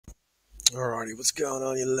Alrighty, what's going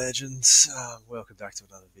on, you legends? Welcome back to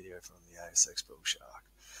another video from the ASX Bullshark.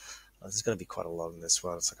 This is going to be quite a long this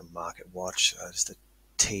one. It's like a market watch, just a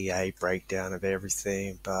TA breakdown of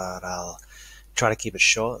everything, but I'll try to keep it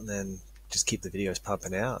short and then just keep the videos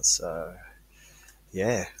pumping out. So,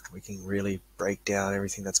 yeah, we can really break down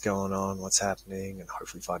everything that's going on, what's happening, and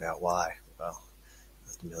hopefully find out why. Well,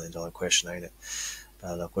 that's the million-dollar question, ain't it?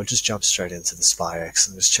 Look, we'll just jump straight into the SPY-X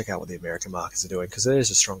and just check out what the American markets are doing, because there is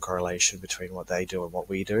a strong correlation between what they do and what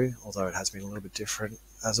we do, although it has been a little bit different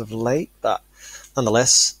as of late. But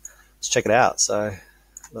nonetheless, let's check it out. So,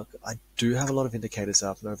 look, I do have a lot of indicators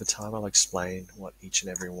up, and over time I'll explain what each and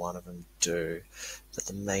every one of them do. But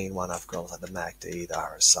the main one I've got is like the MACD, the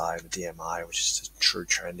RSI, and the DMI, which is a true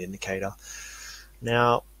trend indicator.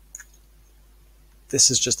 Now, this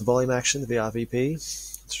is just the volume action, the VRVP.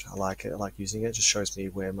 I like it. I like using it. It just shows me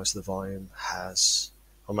where most of the volume has,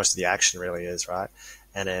 or most of the action really is, right?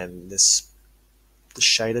 And then the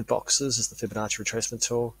shaded boxes is the Fibonacci retracement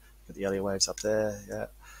tool. Got the earlier waves up there, yeah.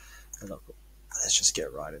 And look, let's just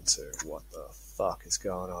get right into what the fuck is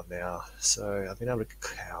going on now. So I've been able to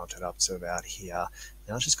count it up to about here.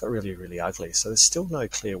 Now it's just got really, really ugly. So there's still no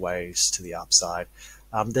clear waves to the upside.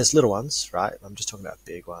 There's little ones, right? I'm just talking about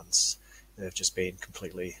big ones. They've just been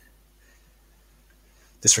completely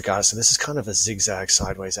disregarded. So this is kind of a zigzag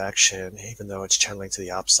sideways action, even though it's channeling to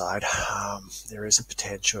the upside. There is a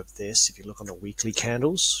potential of this, if you look on the weekly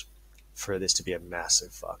candles, for this to be a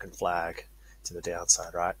massive fucking flag to the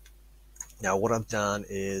downside, right? Now, what I've done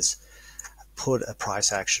is put a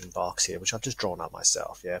price action box here, which I've just drawn up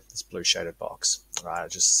myself, yeah? This blue shaded box, right?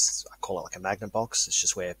 I call it like a magnet box. It's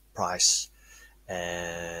just where price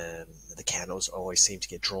and the candles always seem to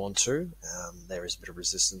get drawn to. There is a bit of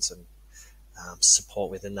resistance and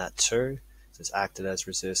support within that too. So it's acted as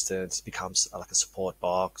resistance, becomes like a support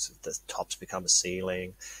box, the tops become a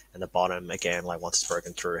ceiling, and the bottom, again, like once it's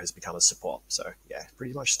broken through, has become a support. So yeah,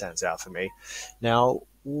 pretty much stands out for me. Now,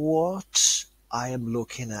 what I am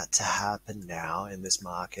looking at to happen now in this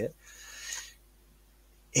market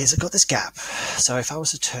is I've got this gap. So if I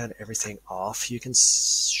was to turn everything off, you can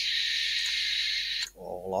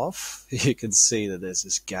all off, you can see that there's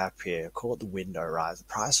this gap here. Call it the window, right? The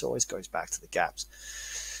price always goes back to the gaps.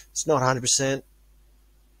 It's not 100%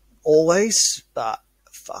 always, but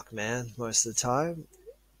fuck, man, most of the time,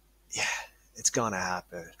 yeah, it's gonna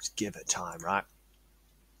happen. Just give it time, right?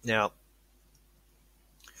 Now,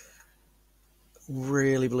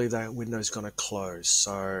 really believe that window's gonna close.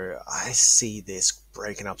 So I see this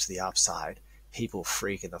breaking up to the upside. People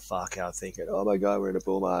freaking the fuck out thinking, oh my god, we're in a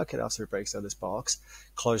bull market after it breaks down this box,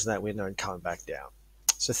 closing that window and coming back down.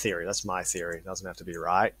 It's a theory. That's my theory. It doesn't have to be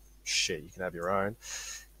right. Shit, you can have your own.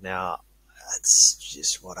 Now, that's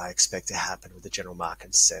just what I expect to happen with the general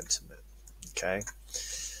market sentiment. Okay?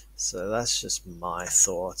 So that's just my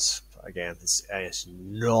thoughts. Again, this is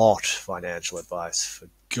not financial advice, for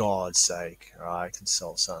God's sake. All right?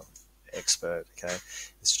 Consult some expert, okay?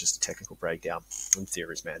 It's just a technical breakdown and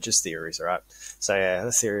theories, man. Just theories, all right? So yeah,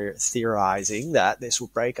 theorizing that this will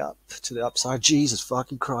break up to the upside. Jesus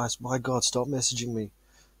fucking Christ, my God, stop messaging me.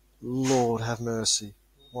 Lord have mercy.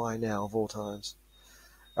 Why now of all times?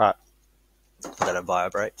 All right, let it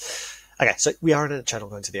vibrate. Okay, so we are in a channel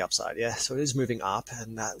going to the upside, yeah? So it is moving up,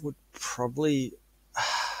 and that would probably,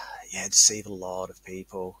 yeah, deceive a lot of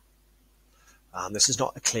people. This is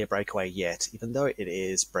not a clear breakaway yet, even though it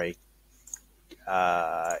is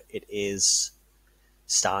it is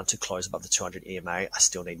starting to close above the 200 EMA. I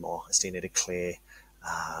still need more. I still need a clear.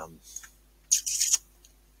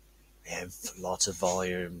 We have lots of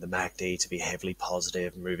volume. The MACD to be heavily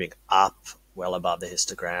positive, moving up well above the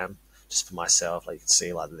histogram. Just for myself, like you can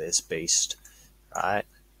see, like this beast, right?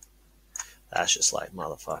 That's just like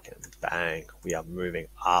motherfucking bang. We are moving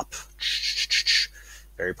up.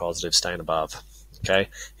 Very positive, staying above. Okay,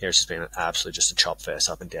 here's just been absolutely just a chop fest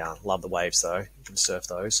up and down. Love the waves though. You can surf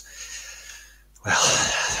those. Well,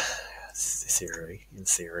 in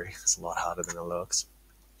theory, it's a lot harder than it looks.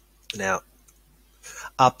 Now,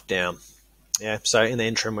 up, down. Yeah, so in the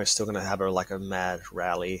interim, we're still going to have a mad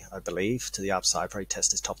rally, I believe, to the upside. Probably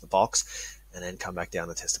test this top of the box and then come back down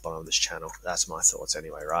and test the bottom of this channel. That's my thoughts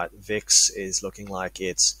anyway, right? VIX is looking like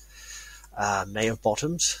it's may have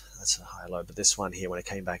bottomed. That's a high low, but this one here, when it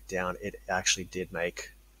came back down, it actually did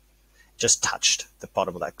just touched the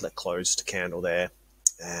bottom of that closed candle there,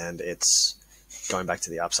 and it's going back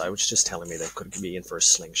to the upside, which is just telling me they could be in for a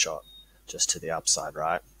slingshot just to the upside,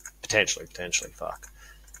 right? Potentially, fuck.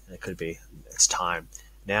 And it could be, it's time.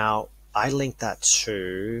 Now, I linked that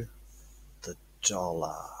to the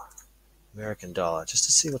dollar, American dollar, just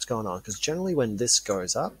to see what's going on, because generally when this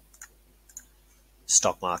goes up,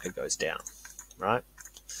 stock market goes down, right?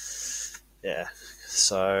 Yeah,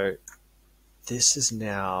 so this is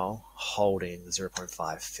now holding the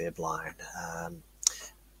 0.5 fib line,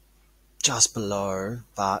 just below,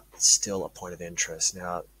 but still a point of interest.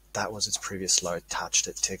 Now, that was its previous low, touched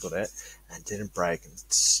it, tickled it, and didn't break, and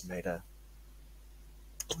it's made a,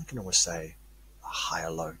 I can almost say, a higher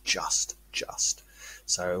low, just.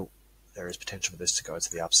 So there is potential for this to go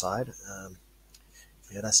to the upside.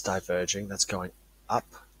 Yeah, that's diverging, that's going up.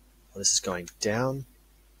 Well, this is going down.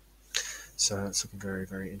 So it's looking very,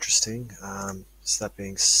 very interesting. So that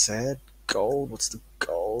being said, gold, what's the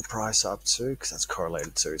gold price up to? Because that's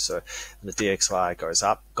correlated too. So when the DXY goes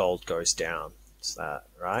up, gold goes down. Is that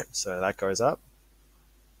right? So that goes up.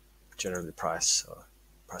 Generally, the price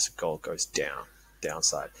of gold goes down,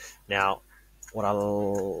 downside. Now, what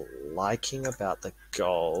I'm liking about the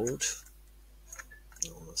gold,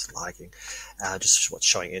 just what's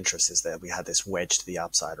showing interest is that we had this wedge to the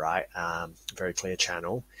upside, right? Very clear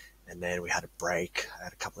channel. And then we had a break, I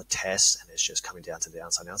had a couple of tests, and it's just coming down to the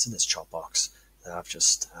downside. Now it's in this chop box that I've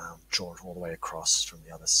just drawn all the way across from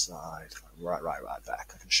the other side, right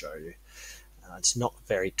back. I can show you. It's not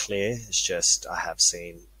very clear. It's just I have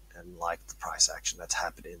seen and liked the price action that's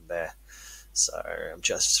happened in there. So I'm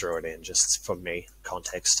just threw it in just for me,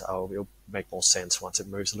 context. It'll make more sense once it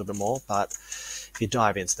moves a little bit more. But if you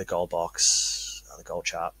dive into the gold box, the gold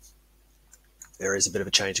chart, there is a bit of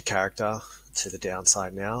a change of character to the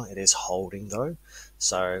downside now. It is holding though.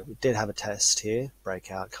 So we did have a test here,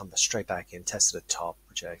 breakout, come straight back in, tested at top,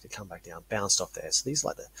 rejected, come back down, bounced off there. So these are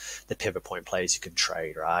like the pivot point plays you can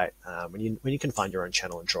trade, right? When you can find your own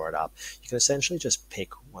channel and draw it up, you can essentially just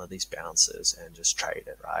pick one of these bounces and just trade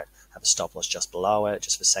it, right? Have a stop loss just below it,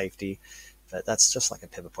 just for safety. But that's just like a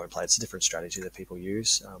pivot point play. It's a different strategy that people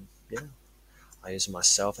use. Yeah, I use it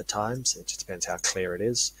myself at times. It just depends how clear it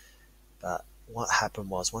is. But what happened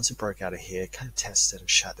was once it broke out of here, it kind of tested and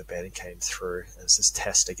shut the bed and came through. And it's this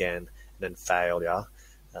test again and then failure.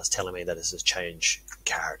 That's telling me that there's a change in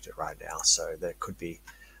character right now. So there could be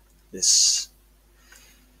this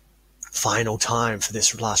final time for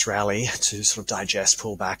this last rally to sort of digest,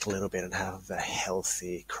 pull back a little bit and have a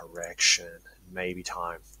healthy correction. Maybe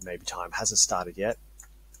time. Hasn't started yet.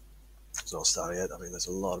 It's not started yet. I mean, there's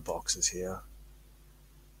a lot of boxes here.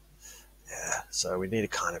 Yeah, so we need to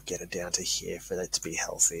kind of get it down to here for it to be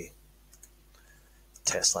healthy.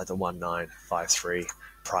 Test like the 1953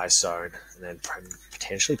 price zone and then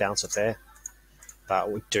potentially bounce off there.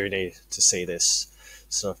 But we do need to see this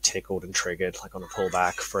sort of tickled and triggered like on a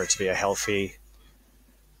pullback for it to be a healthy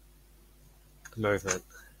movement.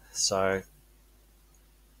 So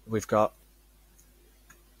we've got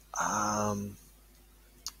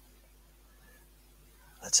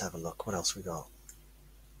let's have a look. What else we got?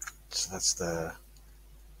 So that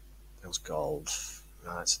was gold.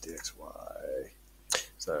 No, it's DXY.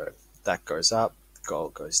 So that goes up,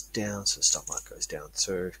 gold goes down, so the stock market goes down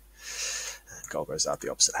too. And gold goes up, the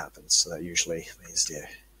opposite happens. So that usually means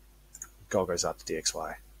gold goes up, the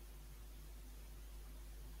DXY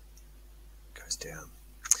goes down.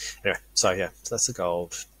 Anyway, so yeah, so that's the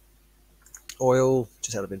gold. Oil,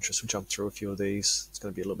 just out of interest, we'll jump through a few of these. It's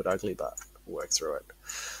going to be a little bit ugly, but we'll work through it.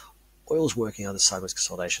 Oil's working on the sideways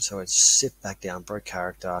consolidation, so it sit back down, broke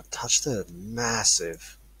character, touched the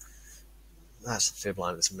massive fib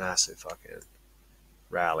line of this massive fucking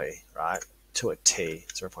rally, right? To a T,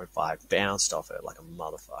 0.5, bounced off it like a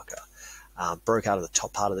motherfucker. Broke out of the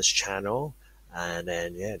top part of this channel, and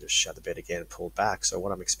then, yeah, just shut the bed again and pulled back. So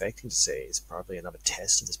what I'm expecting to see is probably another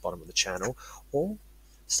test of this bottom of the channel, or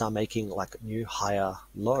start making like new higher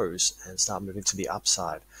lows and start moving to the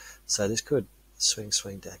upside. So this could swing,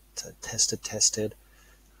 tested,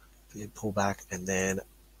 pull back, and then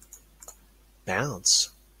bounce.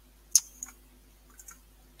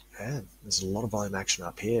 Yeah, there's a lot of volume action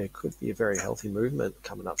up here. It could be a very healthy movement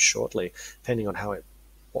coming up shortly, depending on how it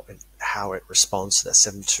responds to that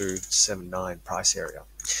 7279 price area.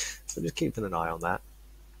 So just keeping an eye on that.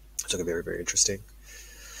 It's looking very, very interesting.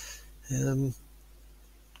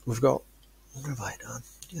 We've got, what have I done?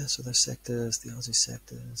 Yeah, so those sectors, the Aussie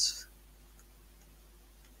sectors.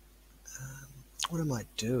 What I might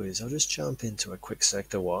do is I'll just jump into a quick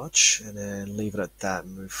sector watch and then leave it at that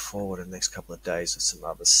and move forward in the next couple of days with some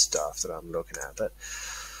other stuff that I'm looking at. But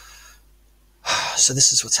so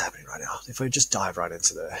this is what's happening right now. If we just dive right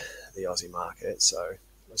into the Aussie market, so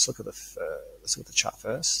let's look at the chart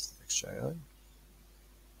first. XJO.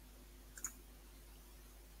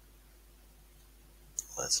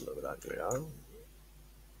 That's a little bit ugly.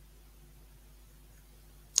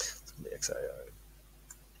 Let's look at the XAO.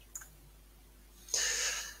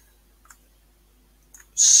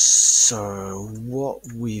 So what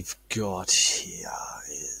we've got here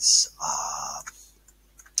is,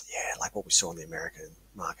 like what we saw in the American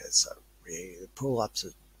market. So we pull up to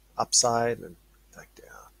upside and back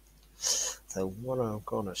down. So what I'm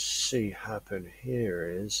going to see happen here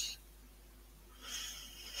is,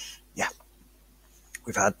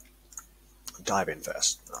 we've had, dive in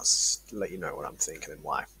first. I'll let you know what I'm thinking and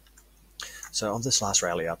why. So on this last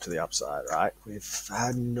rally up to the upside, right, we've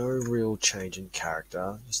had no real change in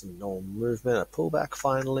character, just a normal movement, a pullback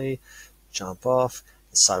finally, jump off,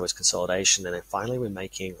 sideways consolidation, and then finally we're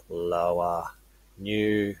making lower,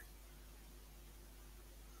 new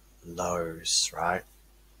lows, right?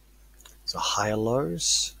 So higher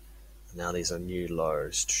lows, and now these are new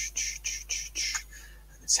lows,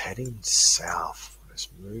 and it's heading south. It's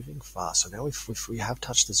moving fast. So now we have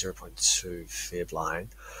touched the 0.2 fib line.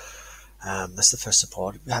 That's the first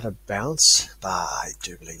support. We had a bounce, but I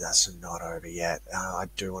do believe that's not over yet. I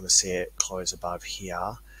do want to see it close above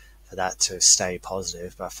here for that to stay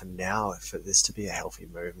positive. But for now, for this to be a healthy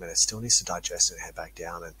movement, it still needs to digest and head back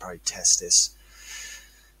down and probably test this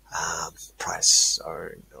price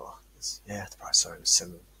zone. The price zone is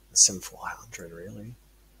 7,400 really.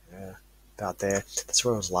 Yeah, about there. That's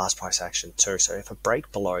where it was last price action too. So if a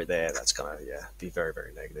break below there, that's going to be very,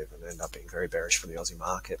 very negative and end up being very bearish for the Aussie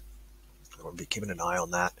market. I'll be keeping an eye on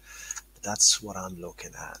that. But that's what I'm looking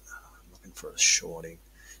at. I'm looking for a shorting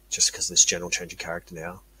just because of this general change of character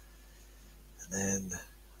now. And then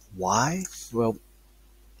why? Well,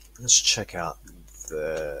 let's check out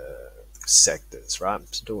the sectors, right?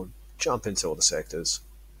 So jump into all the sectors.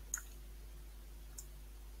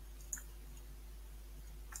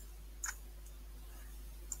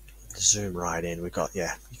 Zoom right in. We've got, you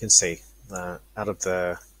can see out of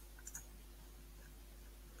the,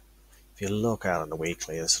 if you look out on the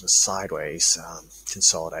weekly, there's sort of sideways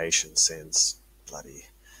consolidation since bloody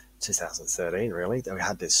 2013, really. We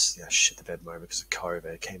had this shit the bed moment because of COVID.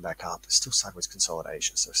 It came back up. It's still sideways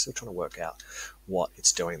consolidation, so we're still trying to work out what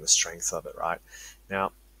it's doing, the strength of it, right?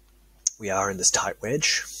 Now, we are in this tight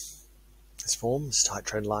wedge, this form, this tight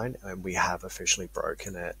trend line, and we have officially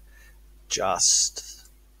broken it just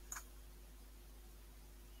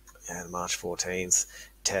March 14th.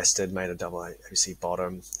 Tested, made a double OC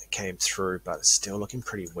bottom, it came through, but it's still looking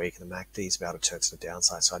pretty weak. The MACD is about to turn to the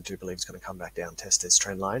downside, so I do believe it's going to come back down, test this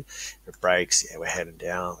trend line. If it breaks, we're heading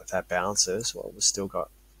down. If that bounces, well, we've still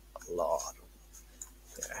got a lot.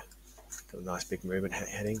 Got a nice big movement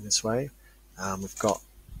heading this way. We've got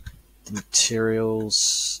the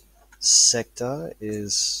materials sector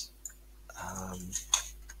is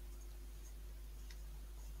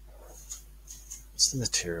what's the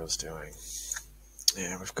materials doing?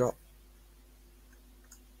 We've got,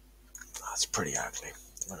 it's pretty ugly.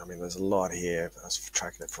 I mean, there's a lot here, but I was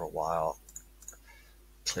tracking it for a while.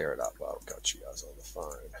 Clear it up while I've got you guys on the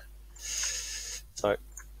phone. So,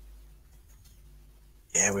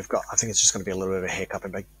 we've got, I think it's just going to be a little bit of a hiccup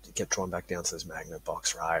and get drawn back down to this magnet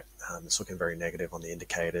box, right? It's looking very negative on the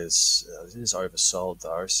indicators. It is oversold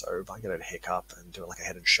though, so if I get a hiccup and do it like a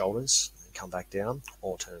head and shoulders and come back down,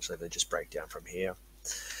 alternatively they just break down from here.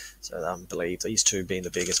 So I believe these two being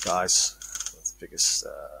the biggest guys, that's the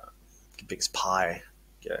biggest pie,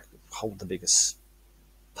 hold the biggest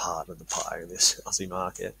part of the pie in this Aussie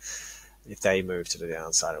market. If they move to the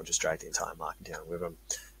downside, it'll just drag the entire market down with them.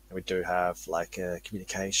 And we do have like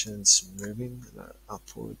communications moving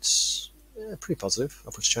upwards, pretty positive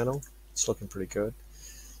upwards channel. It's looking pretty good.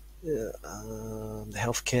 The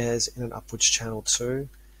healthcare's in an upwards channel too.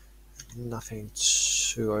 Nothing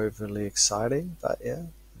too overly exciting, but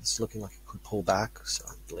it's looking like it could pull back. So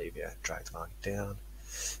I believe, drag the market down.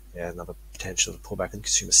 Another potential to pull back in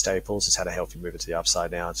consumer staples. It's had a healthy move to the upside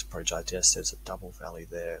now. It's probably digested. There's a double valley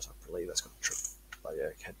there. So I believe that's going to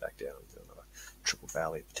head back down. Do another triple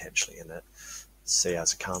valley potentially in it. See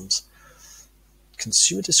as it comes.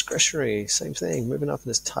 Consumer discretionary, same thing. Moving up in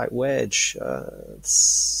this tight wedge.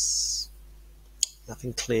 It's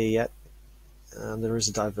nothing clear yet. There is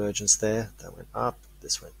a divergence there. That went up.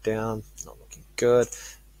 This went down. Not looking good.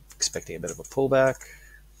 Expecting a bit of a pullback.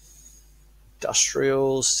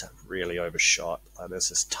 Industrials have really overshot. There's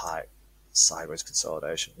this tight sideways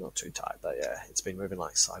consolidation. Not too tight, but it's been moving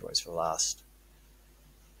like sideways for the last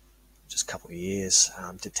just couple of years.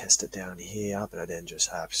 Did test it down here, but it then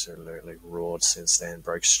just absolutely roared since then.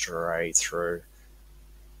 Broke straight through.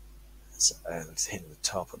 And it's hitting the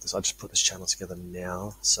top of this. I just put this channel together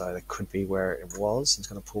now, so that could be where it was. It's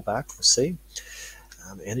going to pull back. We'll see.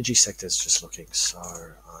 The energy sector is just looking so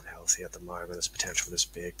unhealthy at the moment. There's potential for this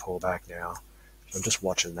big pullback now. I'm just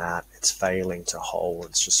watching that. It's failing to hold.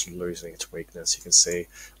 It's just losing its weakness. You can see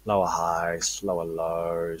lower highs, lower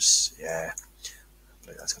lows. Yeah, I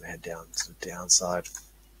believe that's going to head down to the downside.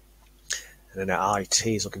 And then our IT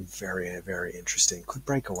is looking very, very interesting. Could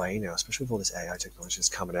break away now, especially with all this AI technology that's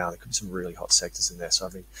coming out. There could be some really hot sectors in there. So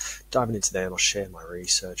I've been diving into them. I'll share my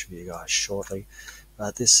research with you guys shortly.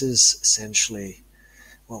 But this is essentially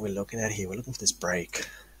what we're looking at here. We're looking for this break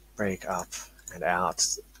up and out,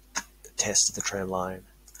 the test of the trend line,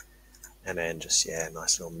 and then just, yeah,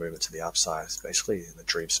 nice little movement to the upside. It's basically in the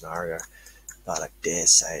dream scenario. But I dare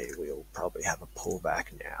say we'll probably have a pullback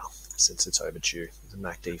now since it's overdue. The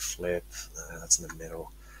MACD flip, that's in the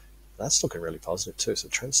middle. That's looking really positive too. So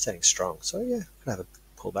the trend's staying strong. So yeah, could have a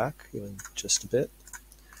pullback even just a bit.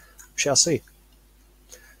 We shall see.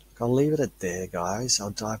 I'll leave it at there, guys.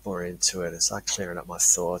 I'll dive more into it and start clearing up my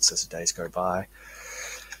thoughts as the days go by.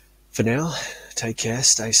 For now, take care,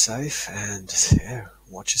 stay safe, and yeah,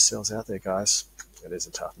 watch yourselves out there, guys. It is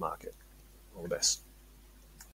a tough market. All the best.